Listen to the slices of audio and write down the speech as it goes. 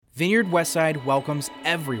Vineyard Westside welcomes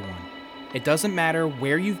everyone. It doesn't matter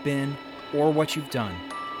where you've been or what you've done.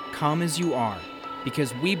 Come as you are,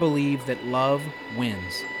 because we believe that love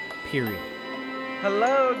wins. Period.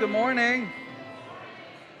 Hello, good morning.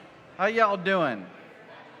 How y'all doing?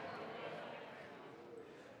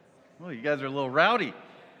 Well, you guys are a little rowdy.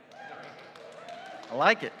 I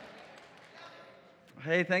like it.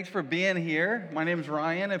 Hey, thanks for being here. My name's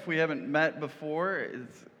Ryan. If we haven't met before,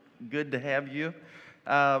 it's good to have you.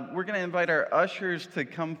 We're going to invite our ushers to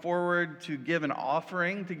come forward to give an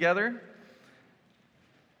offering together.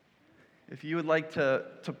 If you would like to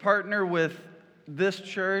partner with this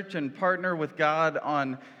church and partner with God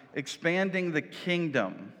on expanding the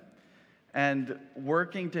kingdom and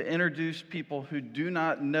working to introduce people who do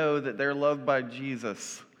not know that they're loved by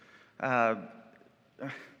Jesus to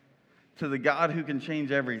the God who can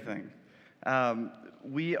change everything.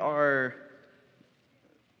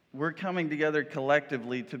 We're coming together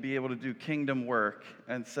collectively to be able to do kingdom work.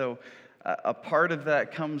 And so a part of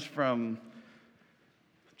that comes from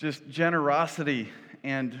just generosity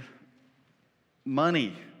and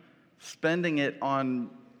money, spending it on,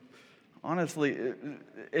 honestly,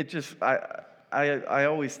 it just, I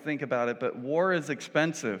always think about it, but war is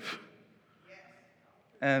expensive.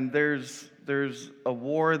 And there's a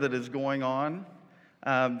war that is going on.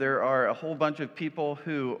 There are a whole bunch of people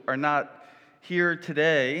who are not here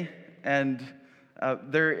today, and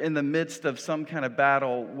they're in the midst of some kind of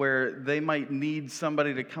battle where they might need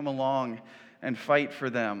somebody to come along and fight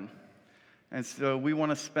for them. And so we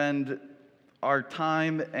want to spend our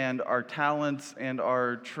time and our talents and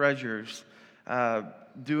our treasures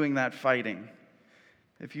doing that fighting.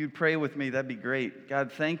 If you'd pray with me, that'd be great.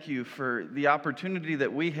 God, thank you for the opportunity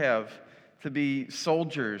that we have to be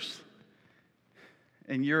soldiers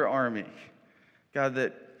in your army. God,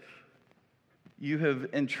 that you have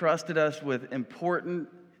entrusted us with important,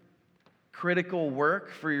 critical work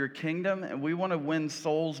for your kingdom, and we want to win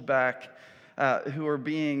souls back who are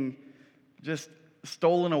being just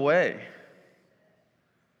stolen away.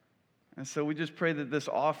 And so we just pray that this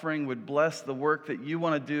offering would bless the work that you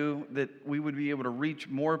want to do, that we would be able to reach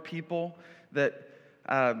more people, that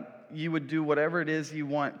you would do whatever it is you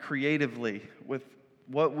want creatively with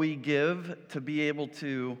what we give to be able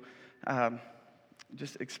to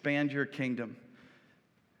just expand your kingdom,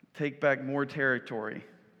 take back more territory.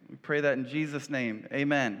 We pray that in Jesus' name.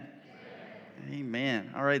 Amen.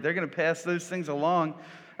 Amen. All right, they're going to pass those things along.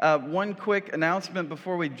 One quick announcement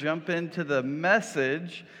before we jump into the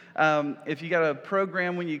message. If you got a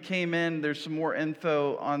program when you came in, there's some more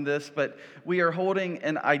info on this, but we are holding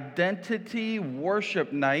an identity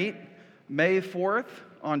worship night May 4th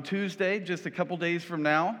on Tuesday, just a couple days from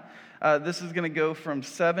now. This is going to go from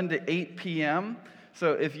 7 to 8 p.m.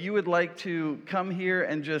 So if you would like to come here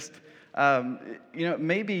and just,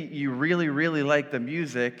 maybe you really, really like the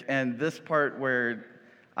music, and this part where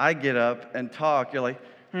I get up and talk, you're like,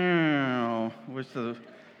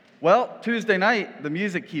 well, Tuesday night, the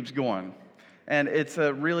music keeps going. And it's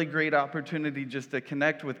a really great opportunity just to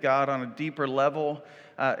connect with God on a deeper level,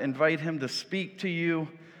 invite Him to speak to you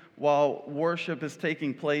while worship is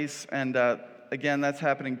taking place. And again, that's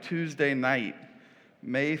happening Tuesday night,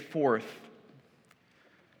 May 4th.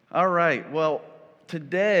 All right, well,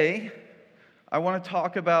 today I want to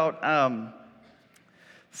talk about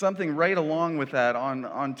something right along with that.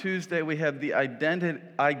 On Tuesday, we have the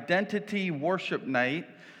identity worship night,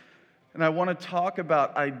 and I want to talk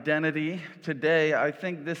about identity today. I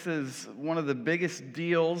think this is one of the biggest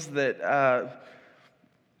deals that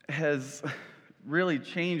has really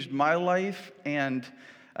changed my life and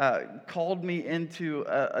called me into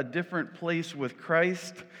a different place with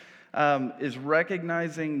Christ, is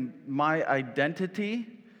recognizing my identity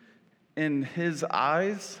in His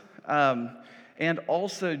eyes. And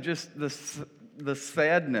also just the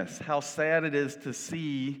sadness, how sad it is to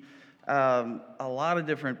see a lot of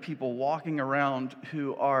different people walking around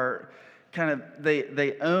who are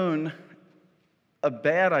they own a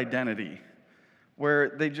bad identity,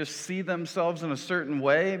 where they just see themselves in a certain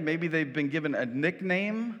way. Maybe they've been given a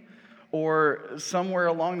nickname, or somewhere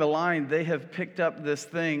along the line they have picked up this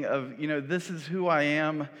thing of, this is who I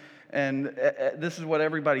am, and this is what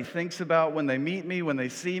everybody thinks about when they meet me, when they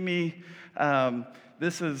see me.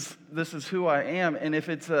 This is who I am. And if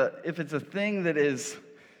it's a thing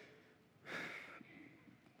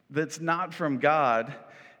that's not from God,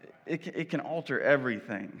 it can alter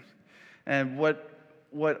everything. And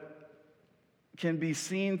what can be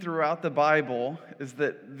seen throughout the Bible is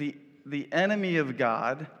that the enemy of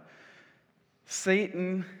God,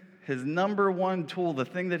 Satan, his number one tool, the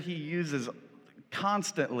thing that he uses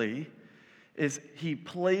constantly, is he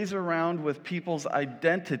plays around with people's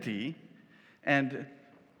identity and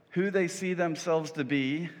who they see themselves to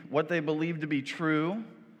be, what they believe to be true,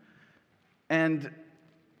 and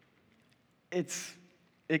it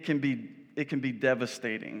can be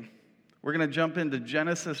devastating. We're going to jump into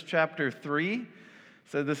Genesis chapter 3.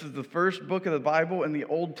 So this is the first book of the Bible in the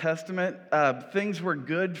Old Testament. Things were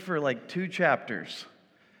good for like 2 chapters,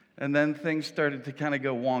 and then things started to kind of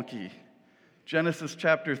go wonky. Genesis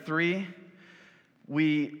chapter 3,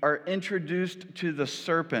 we are introduced to the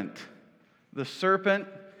serpent. The serpent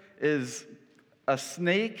is a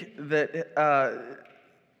snake that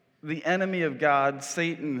the enemy of God,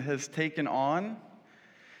 Satan, has taken on.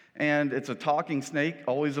 And it's a talking snake.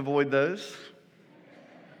 Always avoid those.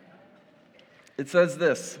 It says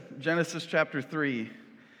this, Genesis chapter 3.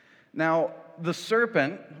 Now, the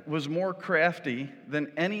serpent was more crafty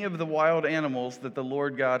than any of the wild animals that the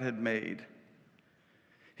Lord God had made.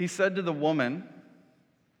 He said to the woman,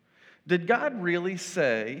 "Did God really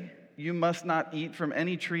say, 'You must not eat from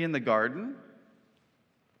any tree in the garden?'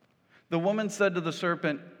 The woman said to the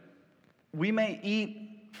serpent, 'We may eat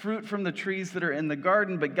fruit from the trees that are in the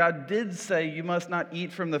garden, but God did say, you must not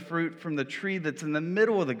eat from the fruit from the tree that's in the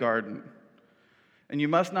middle of the garden, and you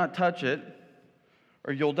must not touch it,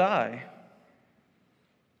 or you'll die.'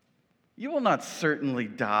 'You will not certainly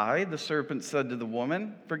die,' the serpent said to the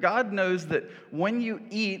woman, 'for God knows that when you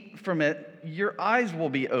eat from it, your eyes will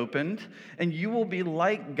be opened, and you will be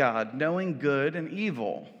like God, knowing good and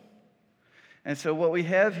evil.'" And so what we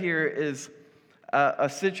have here is a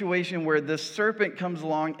situation where this serpent comes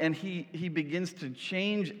along and he begins to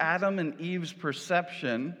change Adam and Eve's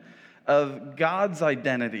perception of God's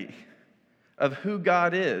identity, of who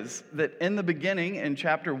God is. That in the beginning, in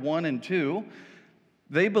chapter 1 and 2,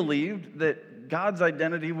 they believed that God's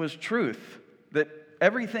identity was truth, that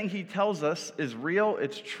everything he tells us is real,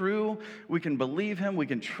 it's true, we can believe him, we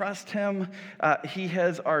can trust him, he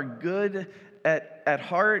has our good at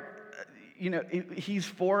heart. You know, he's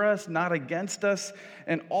for us, not against us.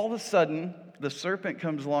 And all of a sudden, the serpent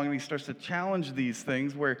comes along and he starts to challenge these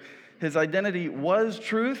things where his identity was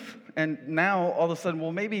truth, and now all of a sudden,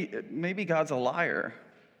 well, maybe God's a liar.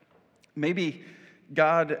 Maybe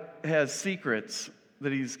God has secrets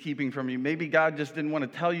that he's keeping from you. Maybe God just didn't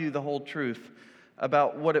want to tell you the whole truth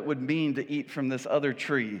about what it would mean to eat from this other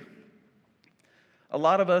tree. A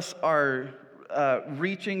lot of us are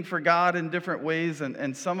reaching for God in different ways,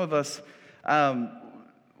 and some of us,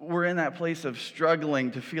 we're in that place of struggling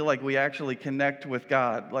to feel like we actually connect with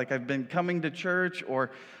God. Like, I've been coming to church, or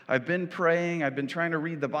I've been praying, I've been trying to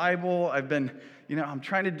read the Bible, I'm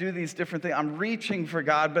trying to do these different things. I'm reaching for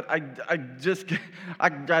God, but I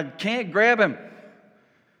can't grab him.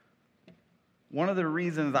 One of the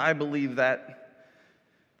reasons I believe that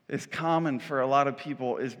is common for a lot of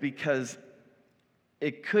people is because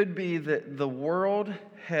it could be that the world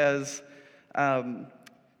has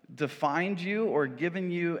defined you or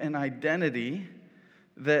given you an identity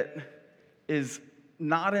that is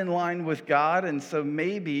not in line with God, and so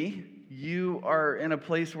maybe you are in a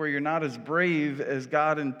place where you're not as brave as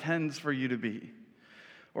God intends for you to be,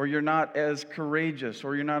 or you're not as courageous,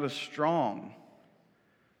 or you're not as strong.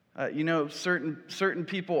 Certain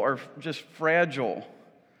people are just fragile.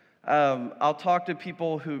 I'll talk to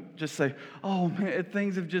people who just say, "Oh man,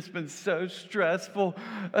 things have just been so stressful,"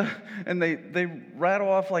 and they rattle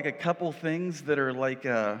off like a couple things that are like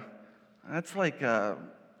that's like a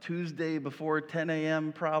Tuesday before 10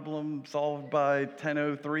 a.m. problem solved by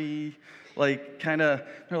 10:03. Like, they're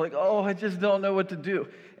like, "Oh, I just don't know what to do."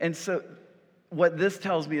 And so, what this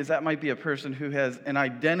tells me is that might be a person who has an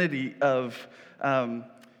identity of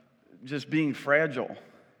just being fragile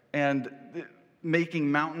and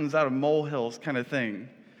making mountains out of molehills kind of thing.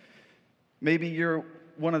 Maybe you're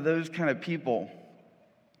one of those kind of people.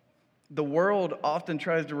 The world often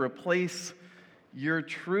tries to replace your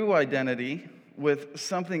true identity with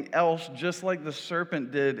something else, just like the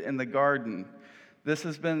serpent did in the garden. This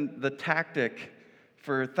has been the tactic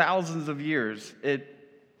for thousands of years. It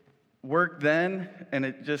worked then, and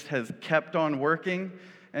it just has kept on working.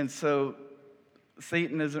 And so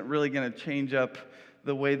Satan isn't really going to change up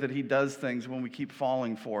the way that he does things when we keep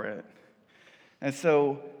falling for it. And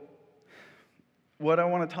so what I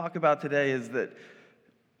want to talk about today is that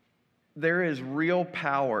there is real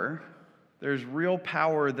power. There's real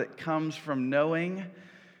power that comes from knowing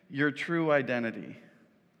your true identity,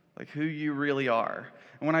 like who you really are.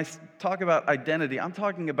 And when I talk about identity, I'm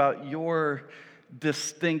talking about your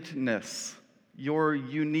distinctness, your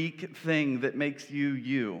unique thing that makes you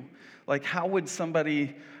you. Like, how would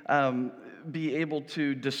somebody be able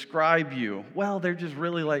to describe you? Well, they're just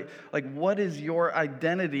really like what is your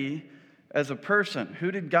identity as a person?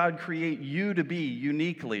 Who did God create you to be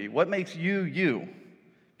uniquely? What makes you you?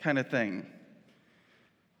 Kind of thing.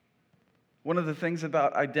 One of the things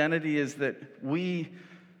about identity is that we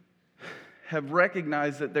have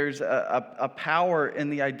recognized that there's a power in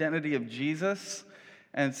the identity of Jesus,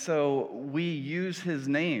 and so we use his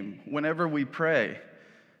name whenever we pray.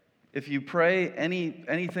 If you pray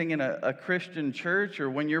anything in a Christian church or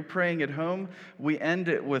when you're praying at home, we end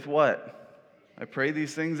it with what? I pray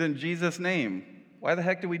these things in Jesus' name. Why the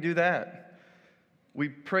heck do we do that? We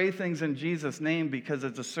pray things in Jesus' name because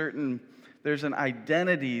there's an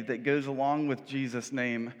identity that goes along with Jesus'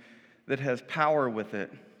 name that has power with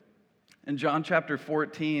it. In John chapter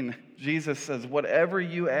 14, Jesus says, "Whatever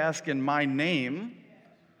you ask in my name,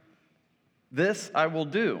 this I will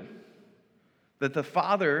do, that the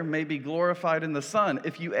Father may be glorified in the Son.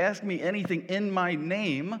 If you ask me anything in my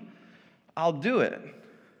name, I'll do it."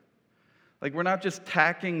 Like, we're not just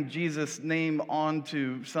tacking Jesus' name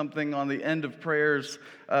onto something on the end of prayers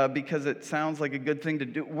because it sounds like a good thing to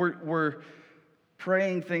do. We're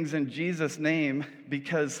praying things in Jesus' name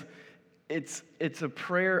because it's a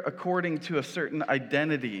prayer according to a certain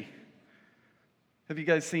identity. Have you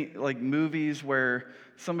guys seen like movies where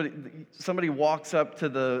somebody walks up to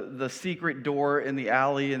the secret door in the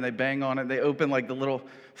alley and they bang on it, they open like the little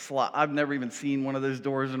slot? I've never even seen one of those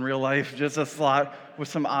doors in real life, just a slot with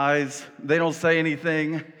some eyes. They don't say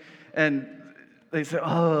anything, and they say,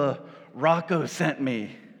 "Oh, Rocco sent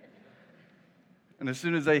me." And as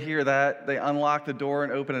soon as they hear that, they unlock the door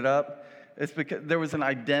and open it up. It's because there was an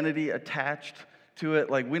identity attached to it.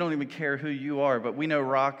 Like, we don't even care who you are, but we know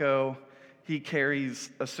Rocco. He carries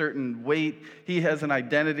a certain weight. He has an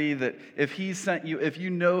identity that if he sent you, if you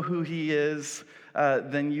know who he is,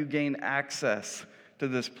 then you gain access to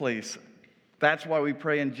this place. That's why we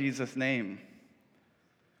pray in Jesus' name.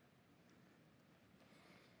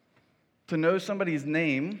 To know somebody's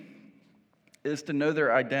name is to know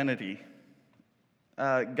their identity.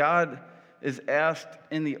 God is asked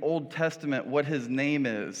in the Old Testament what his name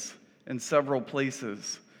is in several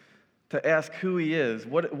places. To ask who he is.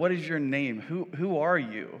 What is your name? Who are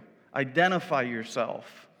you? Identify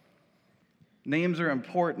yourself. Names are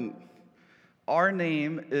important. Our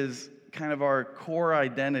name is kind of our core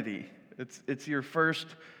identity. It's your first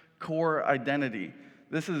core identity.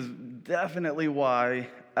 This is definitely why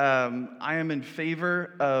I am in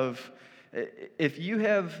favor of, if you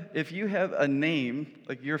have a name,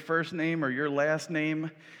 like your first name or your last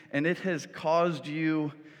name, and it has caused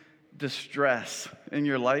you distress in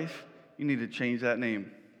your life, you need to change that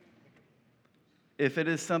name. If it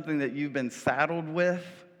is something that you've been saddled with,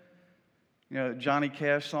 Johnny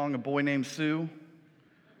Cash song, "A Boy Named Sue,"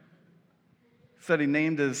 said he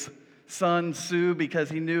named his son Sue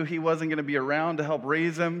because he knew he wasn't going to be around to help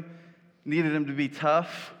raise him, needed him to be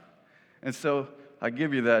tough. And so, I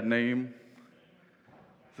give you that name.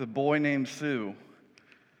 It's a boy named Sue.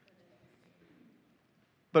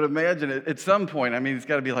 But imagine it, at some point, it's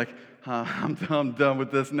got to be like, I'm done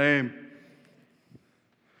with this name.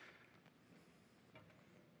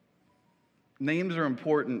 Names are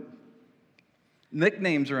important.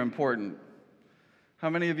 Nicknames are important.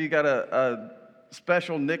 How many of you got a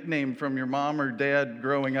special nickname from your mom or dad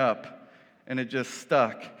growing up, and it just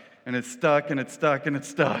stuck, and it's stuck, and it's stuck, and it's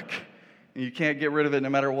stuck, and you can't get rid of it no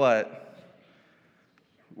matter what?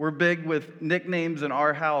 We're big with nicknames in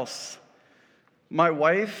our house. My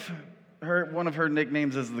wife, one of her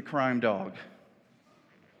nicknames is the crime dog.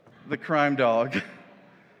 The crime dog.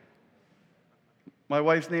 My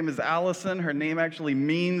wife's name is Allison. Her name actually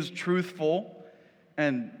means truthful,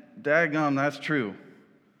 and daggum, that's true.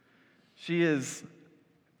 She is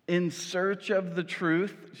in search of the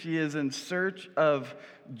truth. She is in search of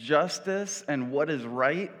justice and what is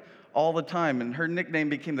right all the time. And her nickname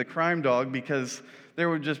became the crime dog because there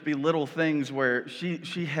would just be little things where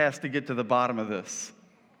she has to get to the bottom of this.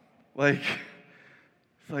 It's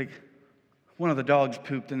like one of the dogs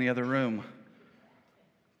pooped in the other room.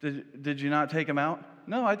 Did you not take him out?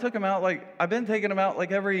 No, I took him out. I've been taking him out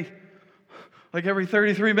every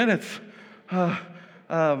 33 minutes.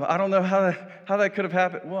 I don't know how that could have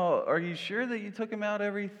happened. Well, are you sure that you took him out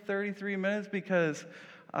every 33 minutes? Because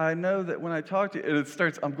I know that when I talk to you, and it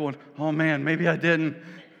starts, I'm going, oh man, maybe I didn't.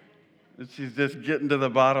 And she's just getting to the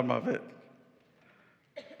bottom of it.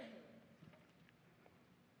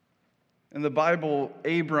 In the Bible,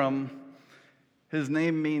 Abram, his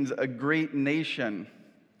name means a great nation.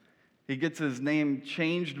 He gets his name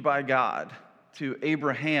changed by God to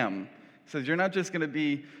Abraham. He says, you're not just going to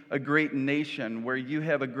be a great nation where you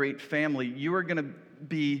have a great family. You are going to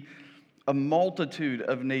be a multitude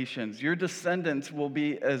of nations. Your descendants will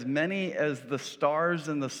be as many as the stars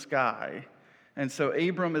in the sky. And so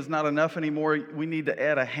Abram is not enough anymore. We need to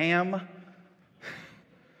add a Ham.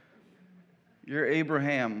 You're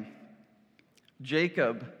Abraham.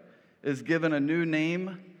 Jacob is given a new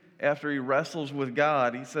name after he wrestles with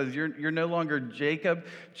God. He says, you're no longer Jacob.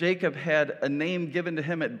 Jacob had a name given to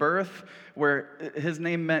him at birth where his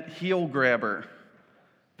name meant heel grabber,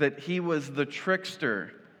 that he was the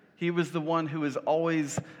trickster. He was the one who was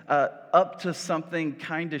always up to something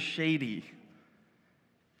kind of shady.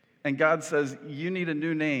 And God says, you need a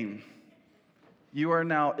new name. You are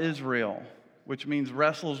now Israel, which means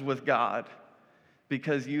wrestles with God,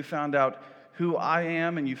 because you found out who I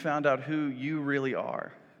am and you found out who you really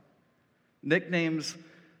are. Nicknames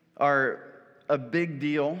are a big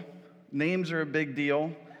deal. Names are a big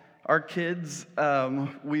deal. Our kids,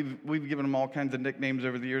 we've given them all kinds of nicknames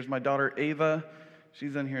over the years. My daughter Ava,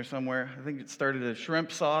 she's in here somewhere. I think it started as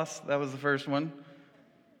Shrimp Sauce. That was the first one.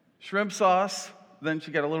 Shrimp Sauce. Then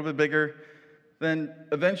she got a little bit bigger. Then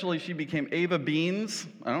eventually she became Ava Beans.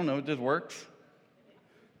 I don't know, it just works.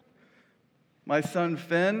 My son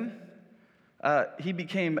Finn, he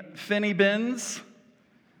became Finny Bins.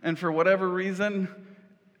 And for whatever reason,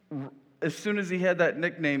 as soon as he had that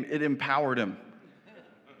nickname, it empowered him.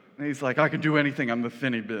 And he's like, I can do anything, I'm the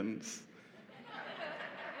Finny Bins.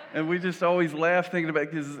 And we just always laugh thinking about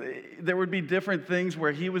it, because there would be different things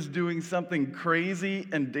where he was doing something crazy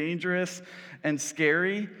and dangerous and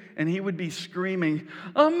scary, and he would be screaming,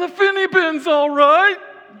 I'm the Finny Bins, all right.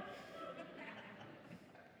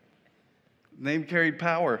 Name carried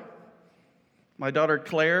power. My daughter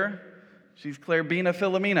Claire, she's Claire-Bina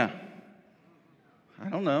Philomena. I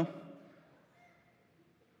don't know.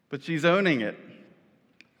 But she's owning it.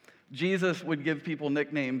 Jesus would give people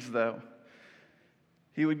nicknames, though.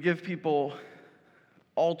 He would give people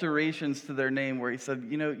alterations to their name where he said,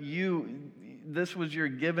 this was your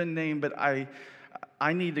given name, but I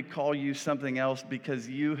need to call you something else because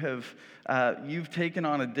you've taken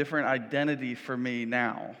on a different identity for me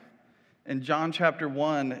now. In John chapter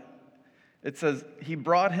 1, it says, he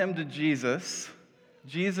brought him to Jesus.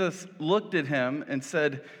 Jesus looked at him and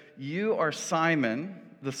said, you are Simon,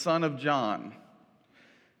 the son of John.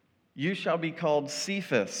 You shall be called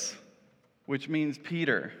Cephas, which means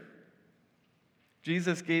Peter.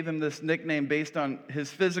 Jesus gave him this nickname based on his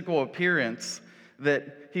physical appearance,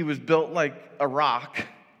 that he was built like a rock.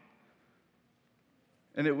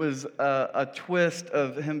 And it was a twist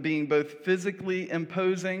of him being both physically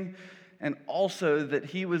imposing and also that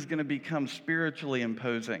he was going to become spiritually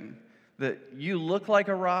imposing. That you look like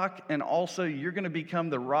a rock, and also you're going to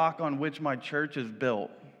become the rock on which my church is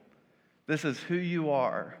built. This is who you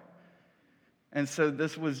are. And so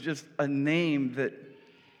this was just a name that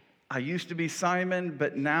I used to be Simon,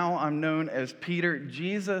 but now I'm known as Peter.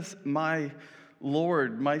 Jesus, my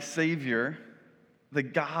Lord, my Savior, the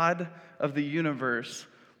God of the universe,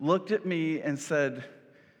 looked at me and said,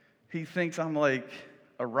 he thinks I'm like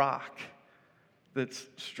a rock that's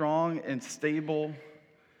strong and stable,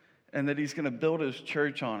 and that he's going to build his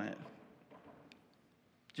church on it.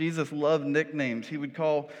 Jesus loved nicknames. He would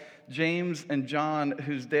call James and John,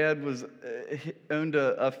 whose dad owned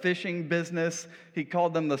a fishing business, he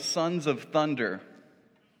called them the sons of thunder,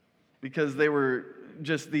 because they were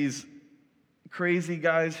just these crazy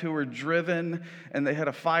guys who were driven, and they had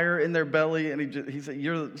a fire in their belly, and he said,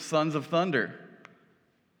 you're the sons of thunder.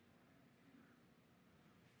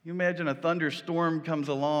 You imagine a thunderstorm comes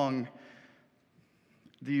along.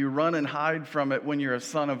 Do you run and hide from it when you're a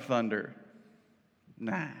son of thunder?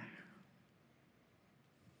 Nah.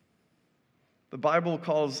 The Bible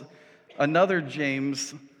calls another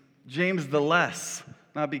James, James the Less,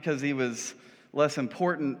 not because he was less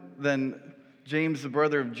important than James, the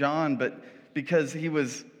brother of John, but because he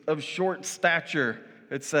was of short stature.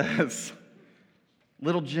 It says,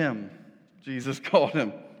 Little Jim, Jesus called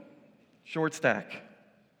him, short stack.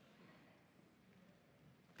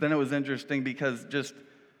 Then it was interesting because just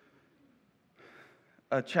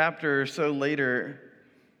a chapter or so later,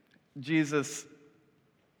 Jesus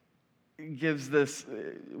gives this,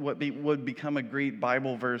 what would become a great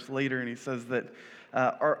Bible verse later, and he says that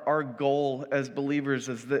our goal as believers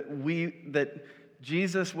is that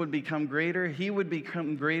Jesus would become greater, he would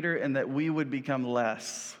become greater, and that we would become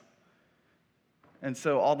less. And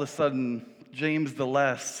so all of a sudden, James the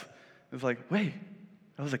Less is like, wait,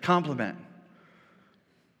 that was a compliment.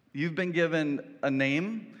 You've been given a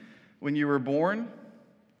name when you were born.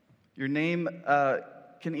 Your name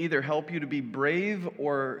can either help you to be brave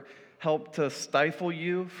or help to stifle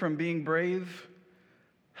you from being brave,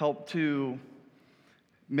 help to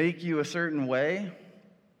make you a certain way.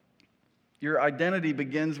 Your identity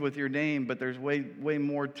begins with your name, but there's way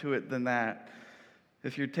more to it than that.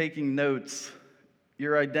 If you're taking notes,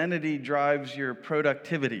 your identity drives your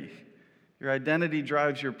productivity. Your identity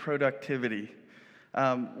drives your productivity.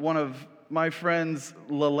 One of my friends,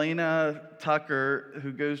 Lelena Tucker,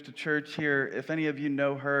 who goes to church here, if any of you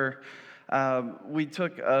know her, we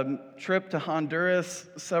took a trip to Honduras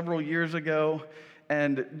several years ago,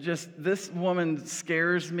 and just this woman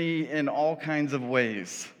scares me in all kinds of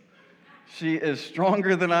ways. She is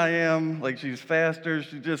stronger than I am, like she's faster,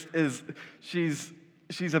 she just is,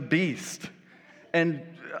 she's a beast. And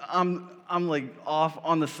I'm like off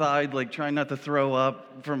on the side, like trying not to throw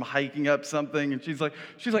up from hiking up something, and she's like,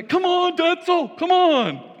 come on, Detzel, come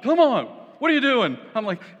on, what are you doing? I'm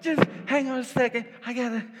like, just hang on a second, I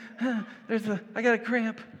got a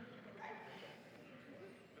cramp.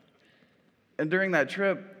 And during that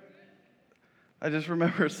trip, I just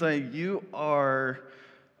remember saying, you are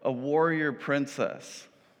a warrior princess.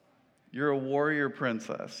 You're a warrior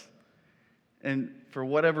princess. And for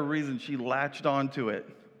whatever reason, she latched onto it.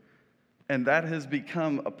 And that has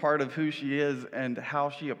become a part of who she is and how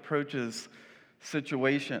she approaches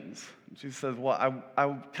situations. She says, well,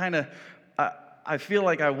 I feel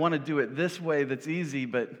like I want to do it this way that's easy,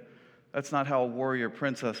 but that's not how a warrior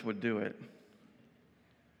princess would do it.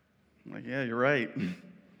 I'm like, yeah, you're right.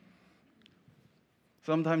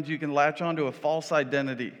 Sometimes you can latch onto a false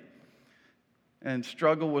identity and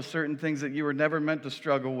struggle with certain things that you were never meant to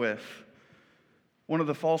struggle with. One of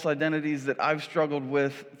the false identities that I've struggled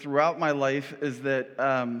with throughout my life is that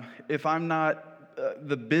if I'm not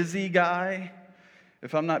the busy guy,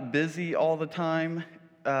 if I'm not busy all the time,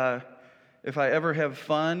 if I ever have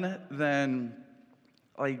fun, then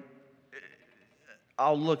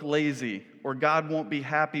I'll look lazy, or God won't be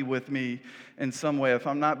happy with me in some way. If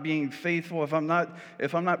I'm not being faithful, if I'm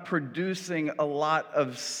not producing a lot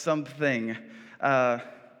of something.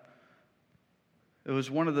 It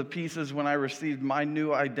was one of the pieces when I received my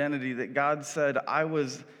new identity that God said I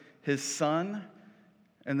was His son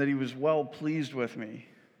and that He was well pleased with me.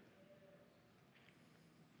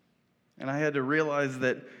 And I had to realize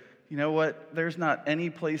that, you know what, there's not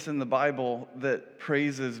any place in the Bible that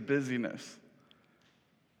praises busyness.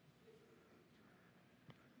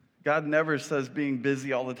 God never says being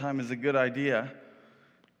busy all the time is a good idea.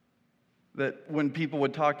 That when people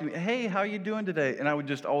would talk to me, hey, how are you doing today? And I would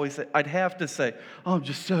just always say, I'd have to say, oh, I'm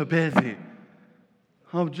just so busy.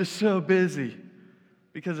 I'm just so busy.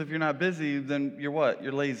 Because if you're not busy, then you're what?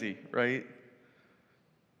 You're lazy, right?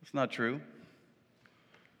 It's not true.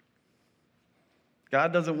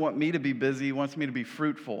 God doesn't want me to be busy. He wants me to be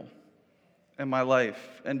fruitful in my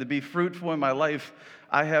life. And to be fruitful in my life,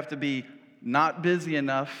 I have to be not busy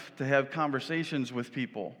enough to have conversations with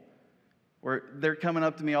people where they're coming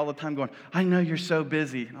up to me all the time going, I know you're so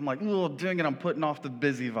busy. And I'm like, oh, dang it, I'm putting off the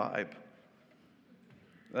busy vibe.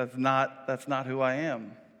 That's not who I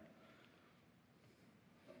am.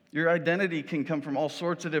 Your identity can come from all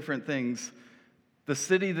sorts of different things. The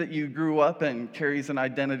city that you grew up in carries an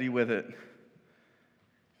identity with it.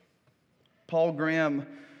 Paul Graham,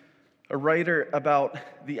 a writer about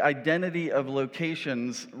the identity of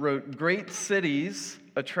locations, wrote, great cities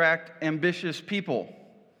attract ambitious people.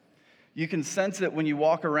 You can sense it when you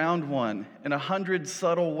walk around one in 100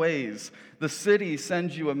 subtle ways. The city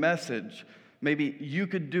sends you a message. Maybe you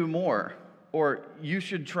could do more, or you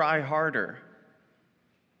should try harder.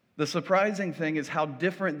 The surprising thing is how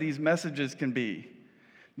different these messages can be.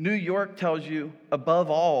 New York tells you, above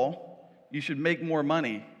all, you should make more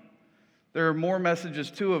money. There are more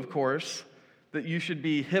messages too, of course, that you should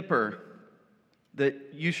be hipper,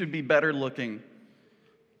 that you should be better looking.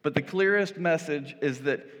 But the clearest message is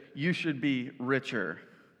that you should be richer.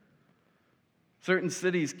 Certain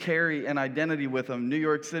cities carry an identity with them. New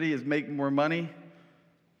York City is make more money.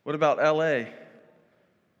 What about LA?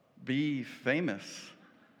 Be famous,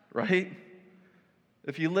 right?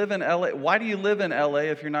 If you live in LA, why do you live in LA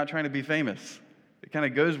if you're not trying to be famous? It kind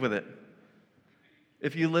of goes with it.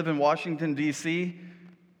 If you live in Washington, D.C.,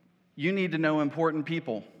 you need to know important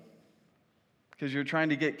people because you're trying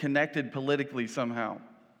to get connected politically somehow.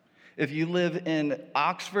 If you live in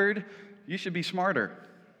Oxford, you should be smarter.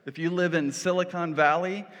 If you live in Silicon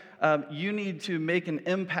Valley, you need to make an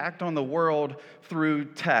impact on the world through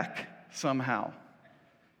tech somehow.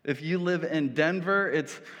 If you live in Denver,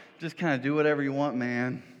 it's just kind of do whatever you want,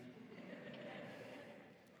 man.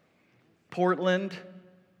 Portland,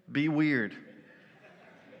 be weird.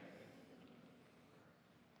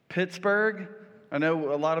 Pittsburgh, I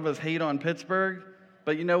know a lot of us hate on Pittsburgh,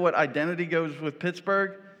 but you know what identity goes with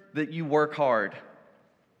Pittsburgh? That you work hard.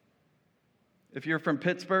 If you're from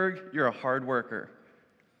Pittsburgh, you're a hard worker.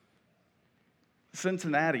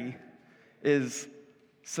 Cincinnati is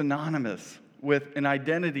synonymous with an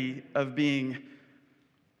identity of being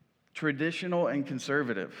traditional and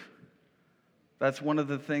conservative. That's one of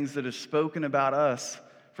the things that is spoken about us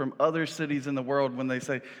from other cities in the world when they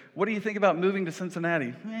say, "What do you think about moving to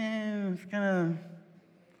Cincinnati?" It's kind of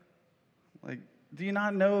like, do you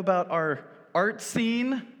not know about our art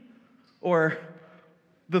scene or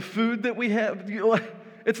the food that we have?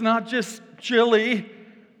 It's not just chili.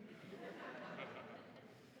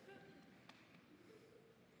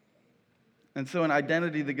 And so an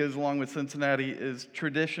identity that goes along with Cincinnati is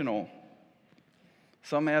traditional.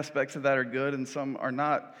 Some aspects of that are good and some are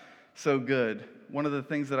not so good. One of the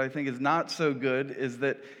things that I think is not so good is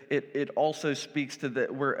that it also speaks to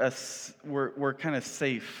that we're kind of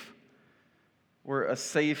safe. We're a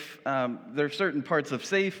safe, there are certain parts of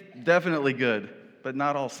safe, definitely good, but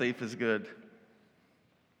not all safe is good.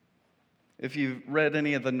 If you've read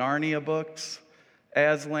any of the Narnia books,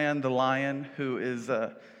 Aslan the lion, who is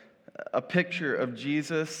a picture of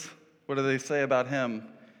Jesus, what do they say about him?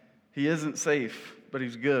 He isn't safe, but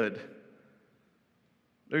he's good.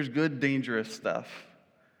 There's good dangerous stuff.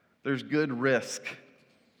 There's good risk.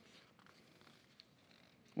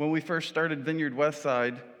 When we first started Vineyard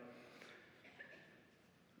Westside,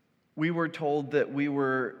 we were told that we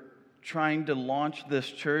were trying to launch this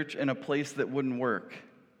church in a place that wouldn't work.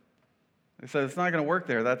 They said, it's not going to work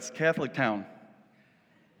there. That's Catholic town.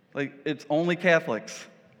 Like, it's only Catholics.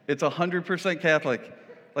 It's 100% Catholic.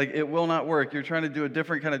 Like, it will not work. You're trying to do a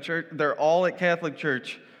different kind of church. They're all at Catholic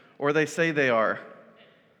church, or they say they are.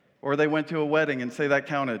 Or they went to a wedding and say that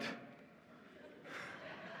counted.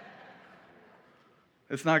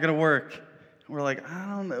 It's not going to work. We're like,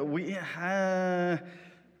 I don't know.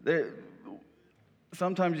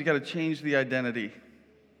 Sometimes you got to change the identity.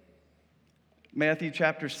 Matthew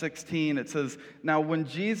chapter 16, it says, "Now when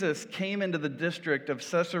Jesus came into the district of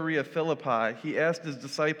Caesarea Philippi, he asked his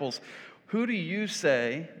disciples, 'Who do you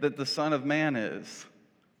say that the Son of Man is?'"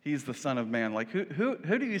 He's the Son of Man. Like,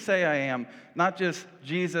 who do you say I am? Not just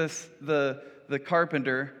Jesus, the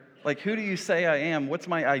carpenter. Like, who do you say I am? What's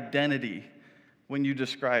my identity when you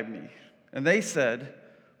describe me? And they said,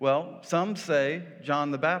 well, some say John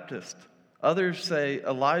the Baptist. Others say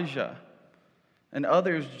Elijah. And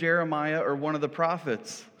others Jeremiah or one of the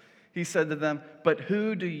prophets. He said to them, "But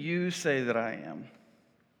who do you say that I am?"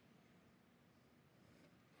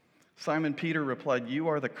 Simon Peter replied, "You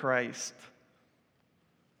are the Christ,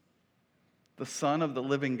 the Son of the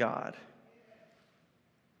living God."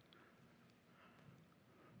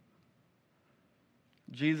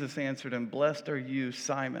 Jesus answered him, "Blessed are you,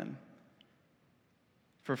 Simon,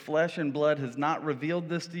 for flesh and blood has not revealed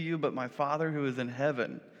this to you, but my Father who is in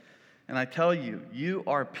heaven. And I tell you, you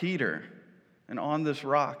are Peter, and on this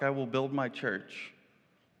rock I will build my church,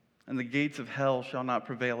 and the gates of hell shall not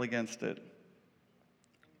prevail against it."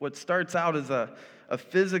 What starts out as a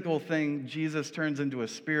physical thing, Jesus turns into a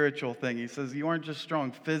spiritual thing. He says, you aren't just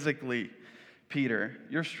strong physically, Peter.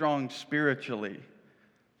 You're strong spiritually.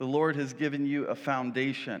 The Lord has given you a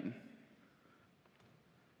foundation.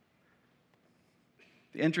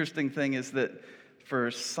 The interesting thing is that for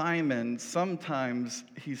Simon, sometimes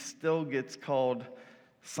he still gets called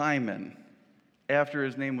Simon after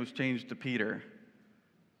his name was changed to Peter.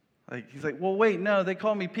 Like, he's like, well, wait, no, they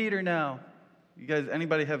call me Peter now. You guys,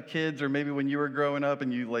 anybody have kids, or maybe when you were growing up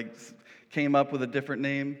and you came up with a different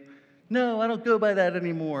name? No, I don't go by that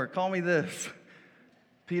anymore. Call me this.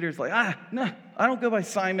 Peter's like, no, I don't go by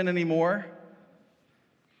Simon anymore.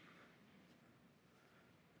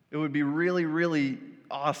 It would be really, really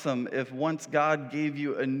awesome if once God gave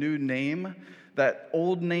you a new name, that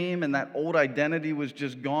old name and that old identity was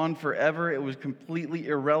just gone forever. It was completely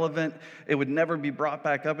irrelevant. It would never be brought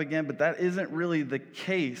back up again, but that isn't really the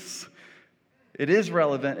case. It is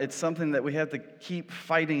relevant. It's something that we have to keep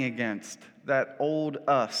fighting against, that old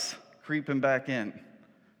us creeping back in,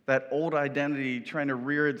 that old identity trying to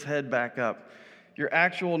rear its head back up. Your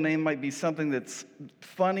actual name might be something that's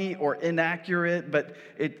funny or inaccurate, but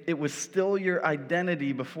it was still your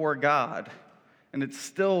identity before God. And it's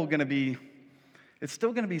still going to be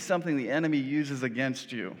something the enemy uses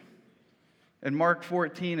against you. In Mark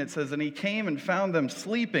 14, it says, "And he came and found them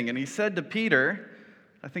sleeping, and he said to Peter,"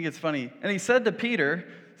 I think it's funny, "and he said to Peter,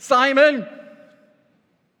 'Simon!'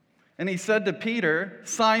 And he said to Peter,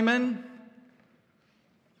 'Simon,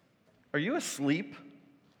 are you asleep?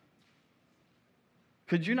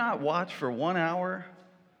 Could you not watch for 1 hour?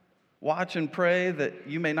 Watch and pray that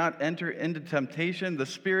you may not enter into temptation. The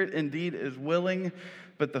spirit indeed is willing,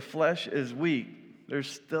 but the flesh is weak.'" There's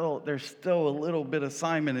still a little bit of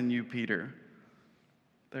Simon in you, Peter.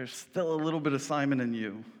 There's still a little bit of Simon in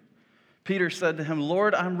you. Peter said to him,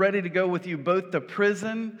 Lord, I'm ready to go with you both to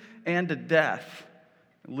prison and to death.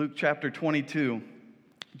 Luke chapter 22.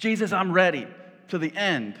 Jesus, I'm ready to the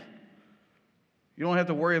end. You don't have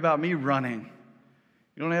to worry about me running.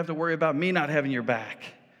 You don't have to worry about me not having your back.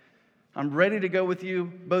 I'm ready to go with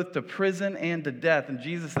you both to prison and to death. And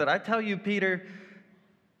Jesus said, I tell you, Peter,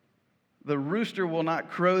 the rooster will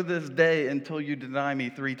not crow this day until you deny me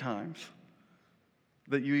 3 times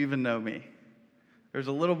that you even know me. There's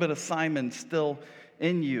a little bit of Simon still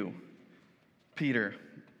in you, Peter,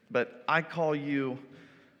 but I call you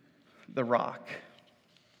the rock.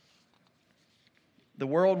 The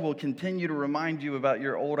world will continue to remind you about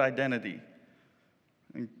your old identity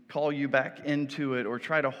and call you back into it or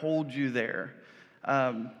try to hold you there.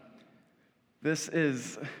 This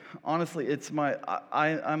is, honestly,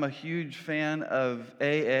 I'm a huge fan of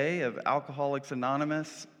AA, of Alcoholics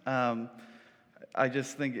Anonymous. I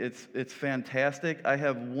just think it's fantastic. I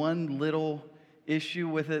have one little issue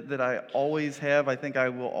with it that I always have. I think I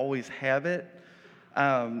will always have it,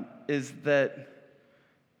 is that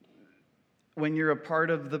when you're a part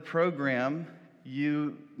of the program,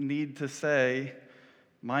 you need to say,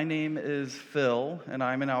 my name is Phil, and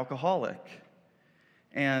I'm an alcoholic.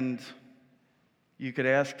 And you could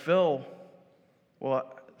ask Phil,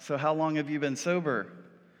 well, so how long have you been sober?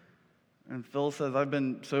 And Phil says, I've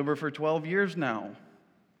been sober for 12 years now.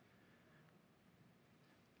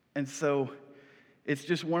 And so it's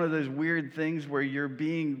just one of those weird things where you're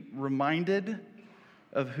being reminded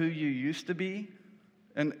of who you used to be.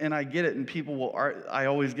 And I get it, and I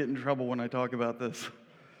always get in trouble when I talk about this.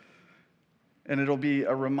 And it'll be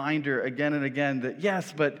a reminder again and again that,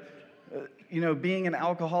 yes, but, being an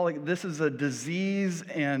alcoholic, this is a disease,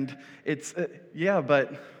 and it's,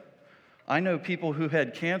 but I know people who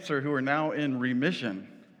had cancer who are now in remission.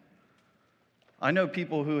 I know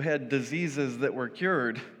people who had diseases that were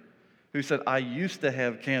cured who said, I used to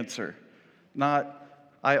have cancer, not,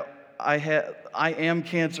 I am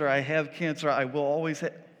cancer, I have cancer, I will always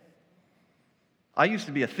have. I used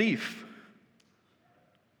to be a thief.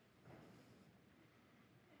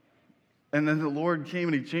 And then the Lord came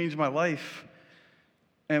and He changed my life.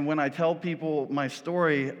 And when I tell people my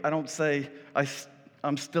story, I don't say,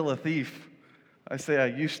 I'm still a thief. I say I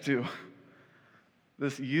used to.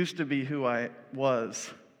 This used to be who I was.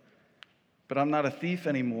 But I'm not a thief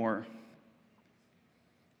anymore.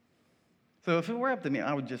 So if it were up to me,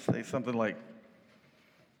 I would just say something like,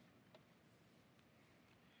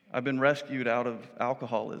 I've been rescued out of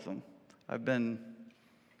alcoholism. I've been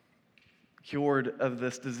cured of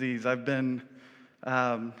this disease. I've been,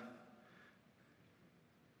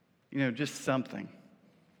 just something.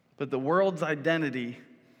 But the world's identity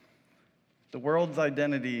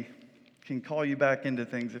can call you back into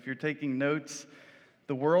things. If you're taking notes,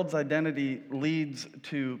 the world's identity leads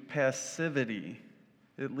to passivity.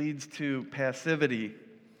 It leads to passivity.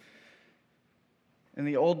 In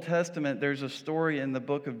the Old Testament, there's a story in the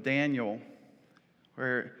book of Daniel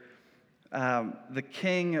where the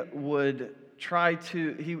king would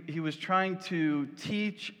he was trying to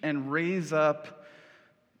teach and raise up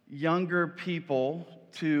younger people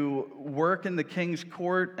to work in the king's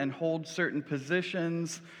court and hold certain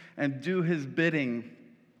positions and do his bidding,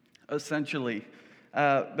 essentially.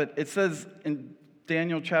 But it says in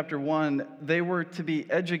Daniel chapter 1, they were to be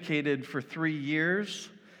educated for 3 years,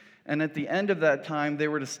 and at the end of that time, they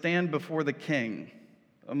were to stand before the king.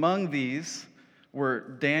 Among these were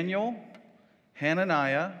Daniel,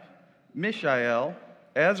 Hananiah, Mishael,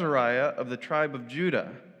 Azariah of the tribe of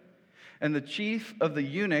Judah. And the chief of the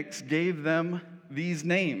eunuchs gave them these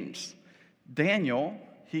names. Daniel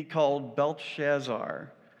he called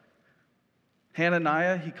Belshazzar.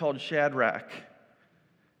 Hananiah he called Shadrach.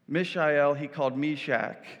 Mishael he called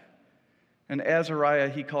Meshach. And Azariah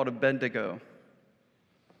he called Abednego.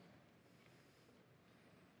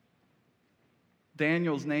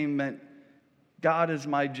 Daniel's name meant God is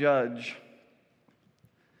my judge.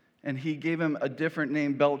 And he gave him a different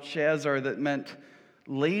name, Belshazzar, that meant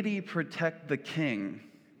lady protect the king.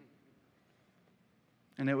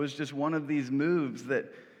 And it was just one of these moves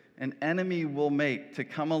that an enemy will make to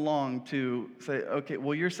come along to say, okay,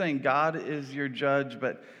 well, you're saying God is your judge,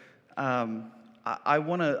 but I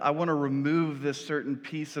want to remove this certain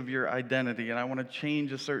piece of your identity, and I want to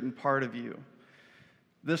change a certain part of you.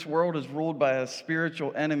 This world is ruled by a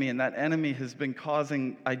spiritual enemy, and that enemy has been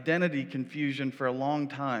causing identity confusion for a long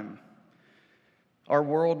time. Our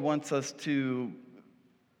world wants us to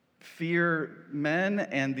fear men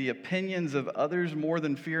and the opinions of others more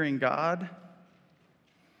than fearing God.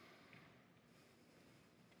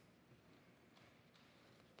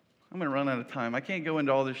 I'm going to run out of time. I can't go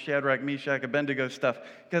into all this Shadrach, Meshach, Abednego stuff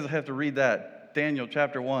because I have to read that. Daniel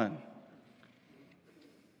chapter 1.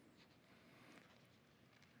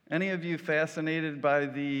 Any of you fascinated by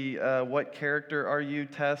the what character are you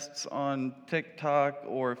tests on TikTok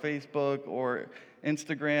or Facebook or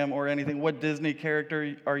Instagram or anything? What Disney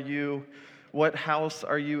character are you? What house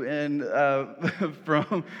are you in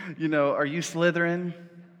from? Are you Slytherin?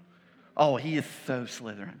 Oh, he is so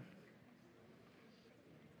Slytherin.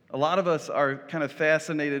 A lot of us are kind of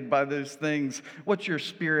fascinated by those things. What's your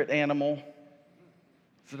spirit animal?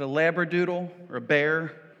 Is it a labradoodle or a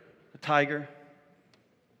bear, a tiger?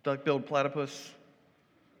 Duck-billed platypus,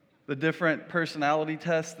 the different personality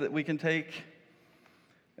tests that we can take.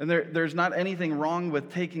 And there's not anything wrong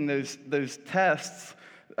with taking those tests.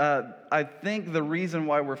 I think the reason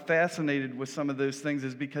why we're fascinated with some of those things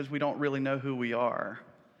is because we don't really know who we are.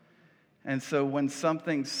 And so when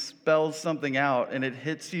something spells something out and it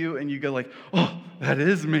hits you and you go like, oh, that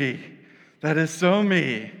is me. That is so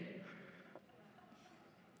me.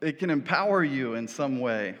 It can empower you in some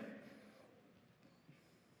way.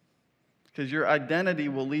 Because your identity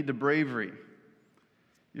will lead to bravery.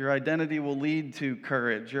 Your identity will lead to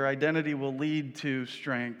courage. Your identity will lead to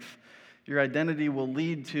strength. Your identity will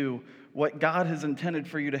lead to what God has intended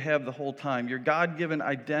for you to have the whole time. Your God-given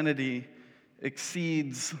identity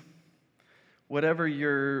exceeds whatever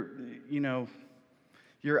your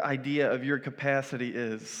idea of your capacity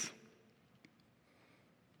is.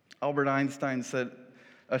 Albert Einstein said,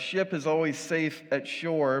 "A ship is always safe at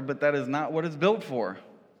shore, but that is not what it's built for."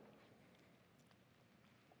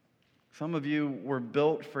 Some of you were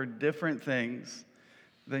built for different things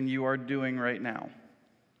than you are doing right now.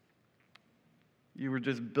 You were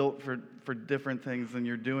just built for different things than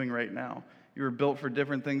you're doing right now. You were built for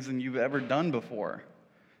different things than you've ever done before.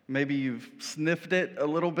 Maybe you've sniffed it a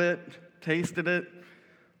little bit, tasted it,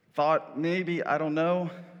 thought maybe, I don't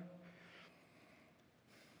know.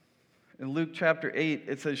 In Luke chapter 8,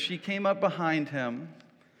 it says, she came up behind him.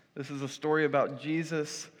 This is a story about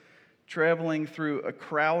Jesus traveling through a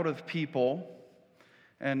crowd of people,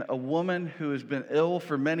 and a woman who has been ill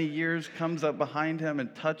for many years comes up behind him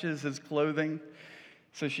and touches his clothing.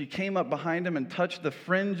 So she came up behind him and touched the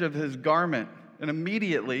fringe of his garment, and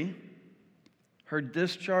immediately her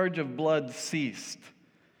discharge of blood ceased.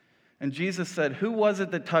 And Jesus said, "Who was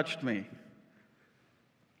it that touched me?"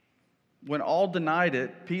 When all denied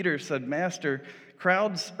it, Peter said, "Master,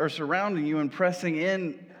 crowds are surrounding you and pressing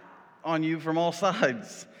in on you from all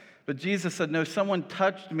sides." But Jesus said, "No, someone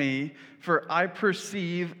touched me, for I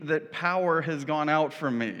perceive that power has gone out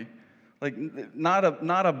from me." Like, not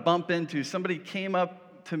a bump into. Somebody came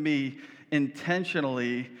up to me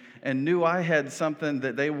intentionally and knew I had something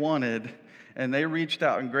that they wanted, and they reached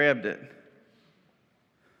out and grabbed it.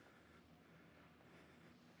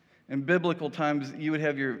 In biblical times, you would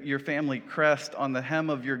have your family crest on the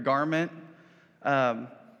hem of your garment.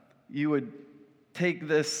 You would take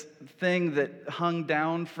this thing that hung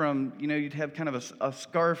down from, you'd have kind of a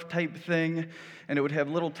scarf type thing, and it would have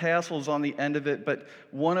little tassels on the end of it, but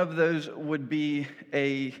one of those would be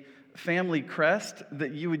a family crest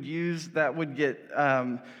that you would use that would get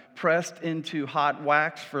pressed into hot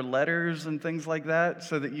wax for letters and things like that,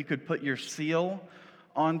 so that you could put your seal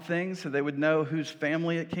on things so they would know whose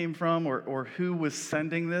family it came from or who was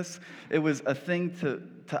sending this. It was a thing to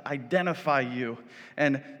identify you.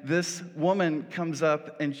 And this woman comes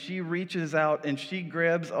up and she reaches out and she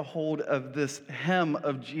grabs a hold of this hem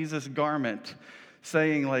of Jesus' garment,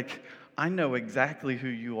 saying like, "I know exactly who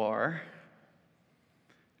you are,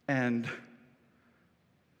 and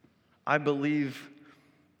I believe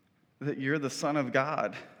that you're the Son of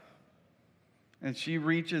God." And she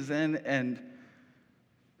reaches in and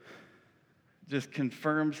just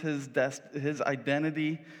confirms his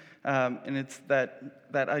identity, and it's that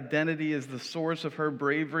identity is the source of her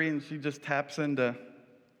bravery, and she just taps into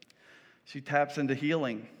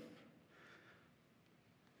healing.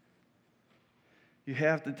 You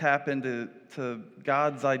have to tap into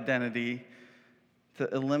God's identity to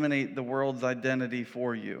eliminate the world's identity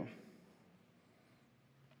for you.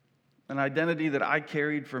 An identity that I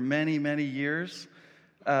carried for many, many years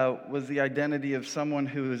was the identity of someone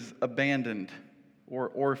who is abandoned or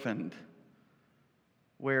orphaned,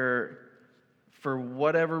 where for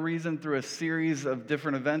whatever reason, through a series of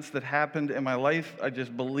different events that happened in my life, I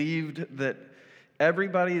just believed that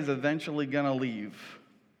everybody is eventually going to leave.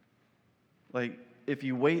 Like, if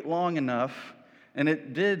you wait long enough, and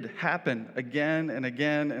it did happen again and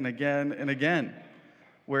again and again and again,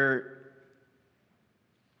 where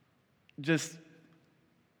just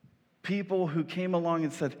people who came along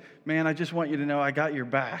and said, "Man, I just want you to know I got your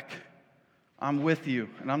back. I'm with you,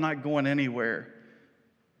 and I'm not going anywhere.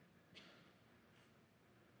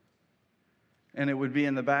 And it would be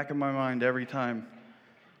in the back of my mind every time,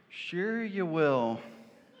 sure you will.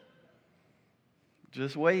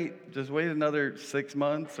 Just wait another 6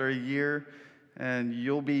 months or a year, and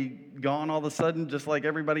you'll be gone all of a sudden just like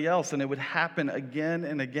everybody else. And it would happen again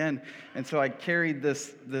and again. And so I carried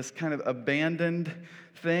this kind of abandoned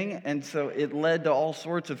thing, and so it led to all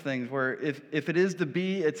sorts of things where if it is to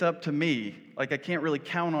be, it's up to me. Like I can't really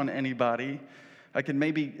count on anybody. I can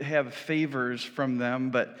maybe have favors from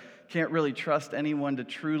them, but can't really trust anyone to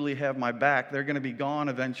truly have my back. They're going to be gone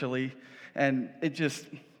eventually. And it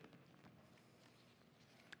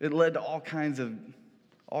led to all kinds of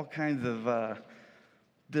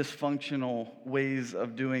dysfunctional ways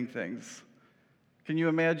of doing things. Can you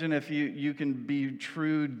imagine if you can be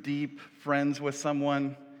true, deep friends with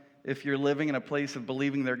someone if you're living in a place of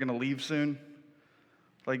believing they're going to leave soon?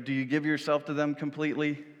 Like, do you give yourself to them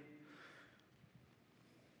completely?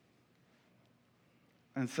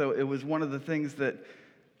 And so it was one of the things that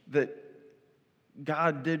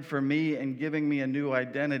God did for me in giving me a new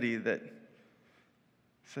identity that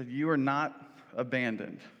said, you are not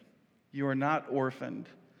abandoned. You are not orphaned.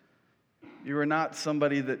 You are not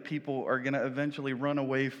somebody that people are going to eventually run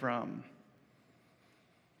away from.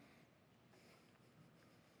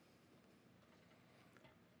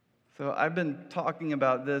 So I've been talking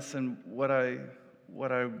about this, and what I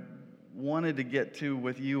wanted to get to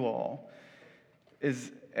with you all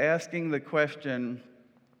is asking the question,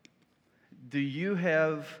 do you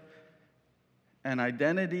have an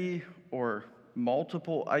identity or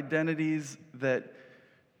multiple identities that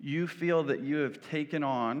you feel that you have taken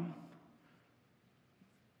on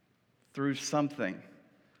through something?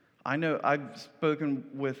 I know I've spoken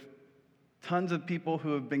with tons of people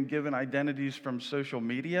who have been given identities from social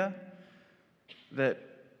media, that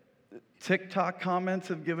TikTok comments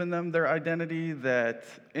have given them their identity, that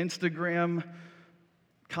Instagram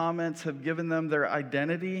comments have given them their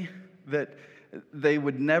identity, that they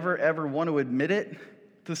would never ever want to admit it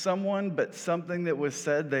to someone, but something that was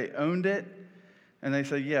said, they owned it, and they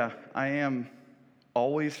say, yeah, I am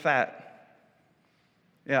always fat.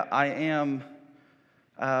 Yeah, I am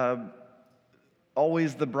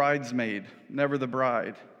always the bridesmaid, never the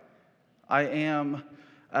bride. I am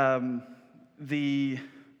the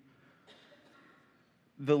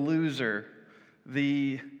loser,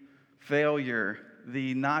 the failure,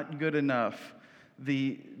 the not good enough,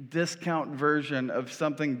 the discount version of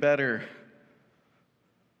something better.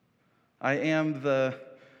 I am the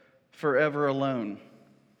forever alone.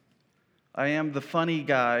 I am the funny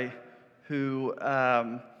guy who,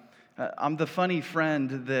 I'm the funny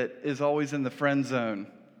friend that is always in the friend zone,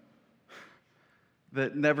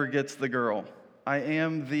 that never gets the girl. I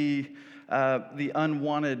am the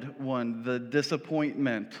unwanted one, the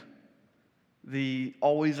disappointment, the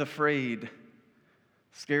always afraid,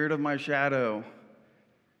 scared of my shadow.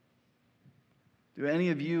 Do any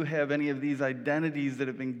of you have any of these identities that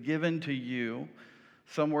have been given to you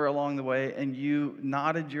somewhere along the way, and you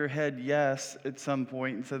nodded your head yes at some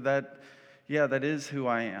point and said, that is who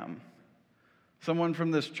I am? Someone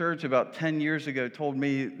from this church about 10 years ago told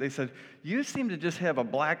me, they said, you seem to just have a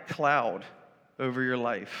black cloud over your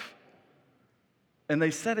life. And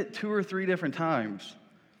they said it 2 or 3 different times.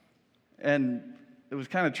 And it was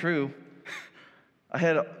kind of true. I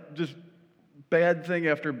had just bad thing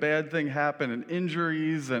after bad thing happen, and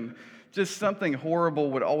injuries, and just something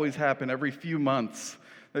horrible would always happen every few months.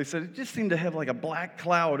 They said, it just seemed to have like a black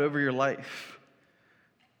cloud over your life.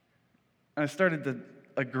 And I started to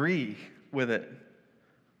agree with it.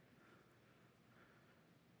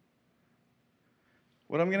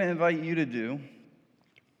 What I'm going to invite you to do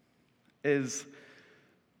is,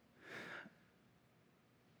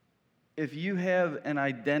 if you have an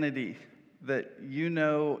identity that you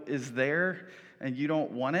know is there and you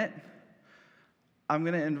don't want it, I'm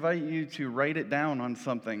going to invite you to write it down on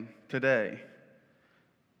something today.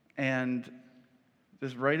 And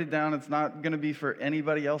just write it down. It's not going to be for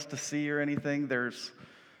anybody else to see or anything. There's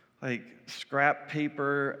like scrap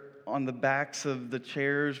paper on the backs of the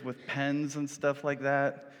chairs with pens and stuff like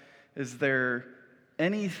that. Is there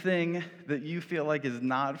anything that you feel like is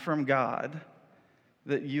not from God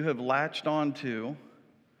that you have latched onto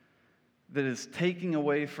that is taking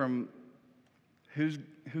away from who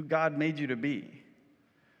God made you to be?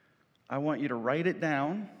 I want you to write it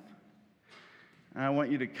down, and I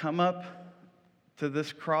want you to come up to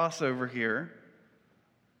this cross over here,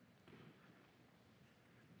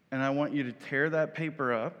 and I want you to tear that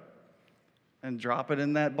paper up and drop it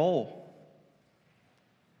in that bowl.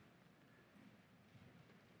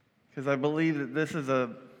 Because I believe that this is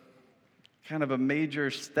a kind of a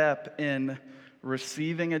major step in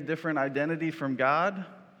receiving a different identity from God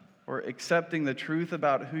or accepting the truth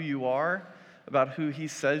about who you are, about who He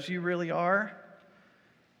says you really are,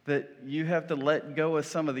 that you have to let go of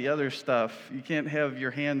some of the other stuff. You can't have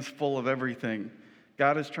your hands full of everything.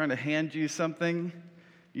 God is trying to hand you something.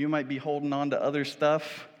 You might be holding on to other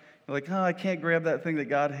stuff. You're like, oh, I can't grab that thing that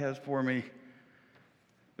God has for me.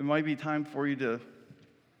 It might be time for you to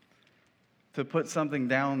put something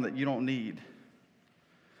down that you don't need.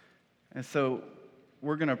 And so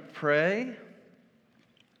we're going to pray.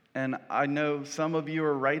 And I know some of you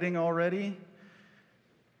are writing already.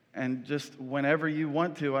 And just whenever you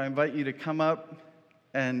want to, I invite you to come up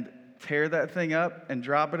and tear that thing up and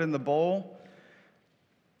drop it in the bowl.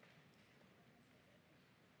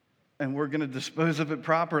 And we're going to dispose of it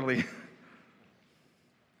properly.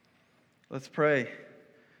 Let's pray.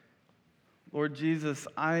 Lord Jesus,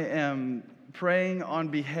 I am praying on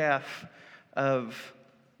behalf of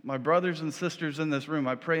my brothers and sisters in this room.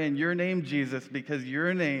 I pray in your name, Jesus, because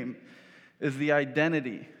your name is the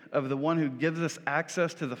identity of the one who gives us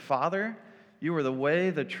access to the Father. You are the way,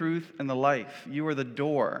 the truth, and the life. You are the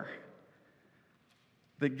door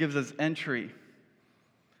that gives us entry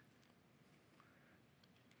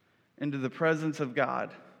into the presence of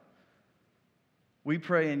God. We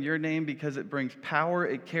pray in your name because it brings power,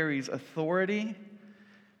 it carries authority.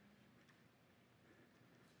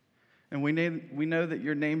 And we know that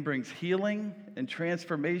your name brings healing and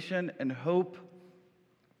transformation and hope.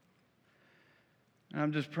 And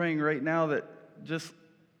I'm just praying right now that just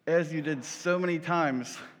as you did so many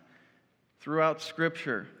times throughout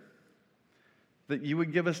Scripture, that you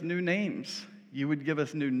would give us new names. You would give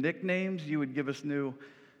us new nicknames. You would give us new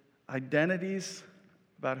identities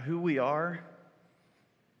about who we are.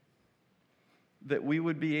 That we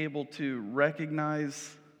would be able to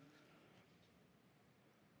recognize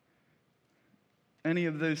any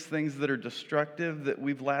of those things that are destructive that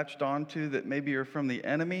we've latched onto that maybe are from the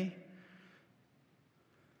enemy,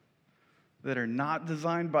 that are not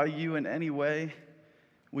designed by you in any way.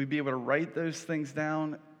 We'd be able to write those things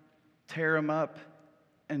down, tear them up,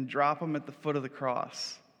 and drop them at the foot of the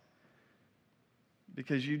cross.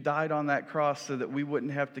 Because you died on that cross so that we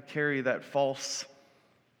wouldn't have to carry that false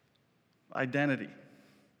identity.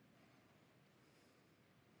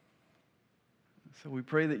 So we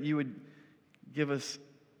pray that you would give us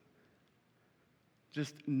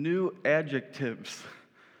just new adjectives,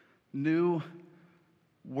 new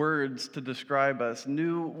words to describe us,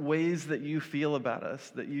 new ways that you feel about us,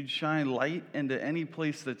 that you'd shine light into any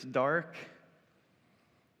place that's dark.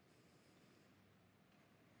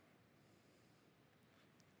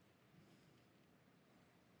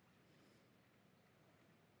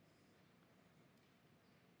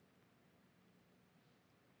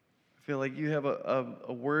 I feel like you have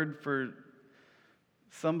a word for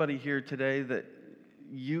somebody here today that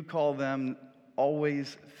you call them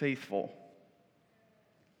always faithful.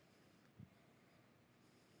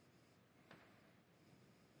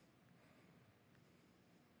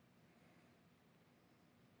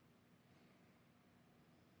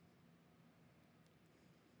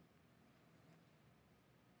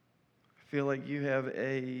 I feel like you have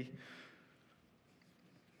a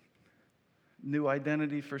new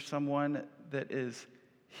identity for someone that is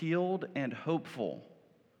healed and hopeful.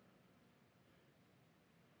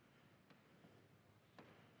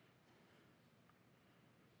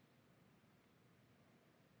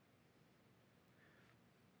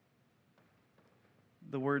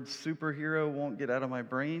 The word superhero won't get out of my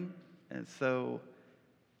brain, and so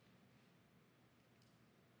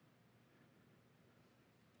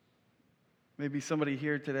maybe somebody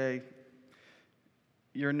here today,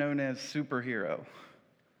 you're known as superhero.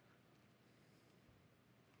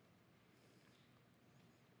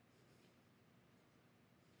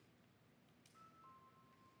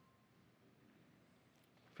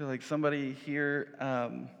 I feel like somebody here,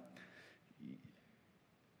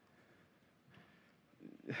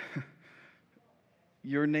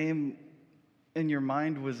 your name in your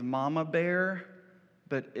mind was Mama Bear,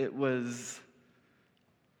 but it was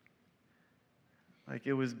like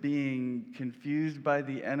it was being confused by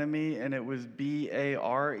the enemy, and it was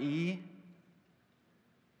B-A-R-E,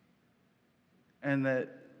 and that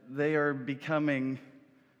they are becoming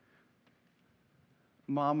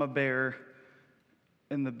Mama Bear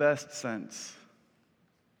in the best sense.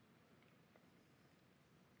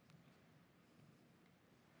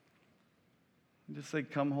 Just say,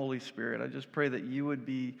 come, Holy Spirit. I just pray that you would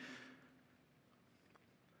be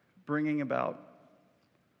bringing about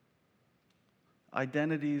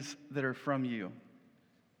identities that are from you.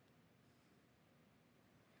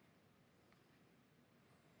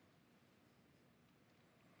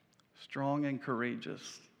 strong and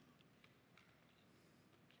courageous.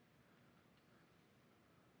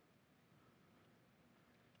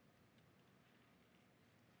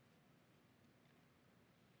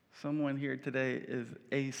 Someone here today is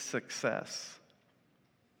a success.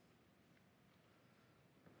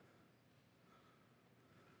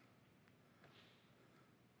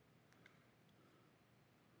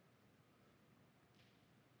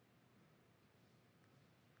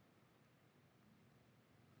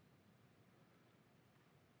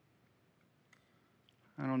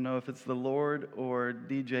 I don't know if it's the Lord or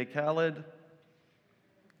DJ Khaled.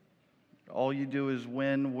 All you do is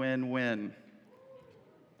win, win, win.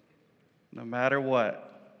 No matter what.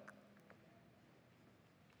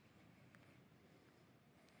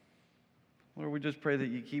 Lord, we just pray that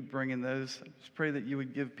you keep bringing those. Just pray that you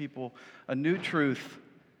would give people a new truth.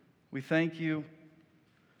 We thank you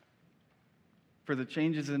for the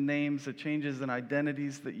changes in names, the changes in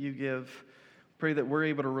identities that you give. Pray that we're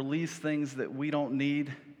able to release things that we don't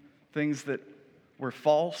need, things that were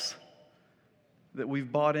false, that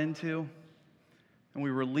we've bought into, and we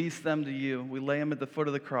release them to you. We lay them at the foot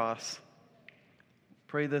of the cross.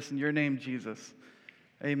 Pray this in your name, Jesus.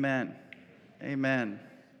 Amen. Amen.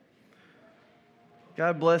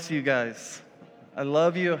 God bless you guys. I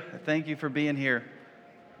love you. Thank you for being here.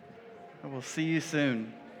 I will see you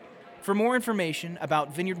soon. For more information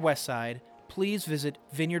about Vineyard Westside, please visit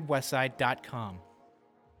vineyardwestside.com.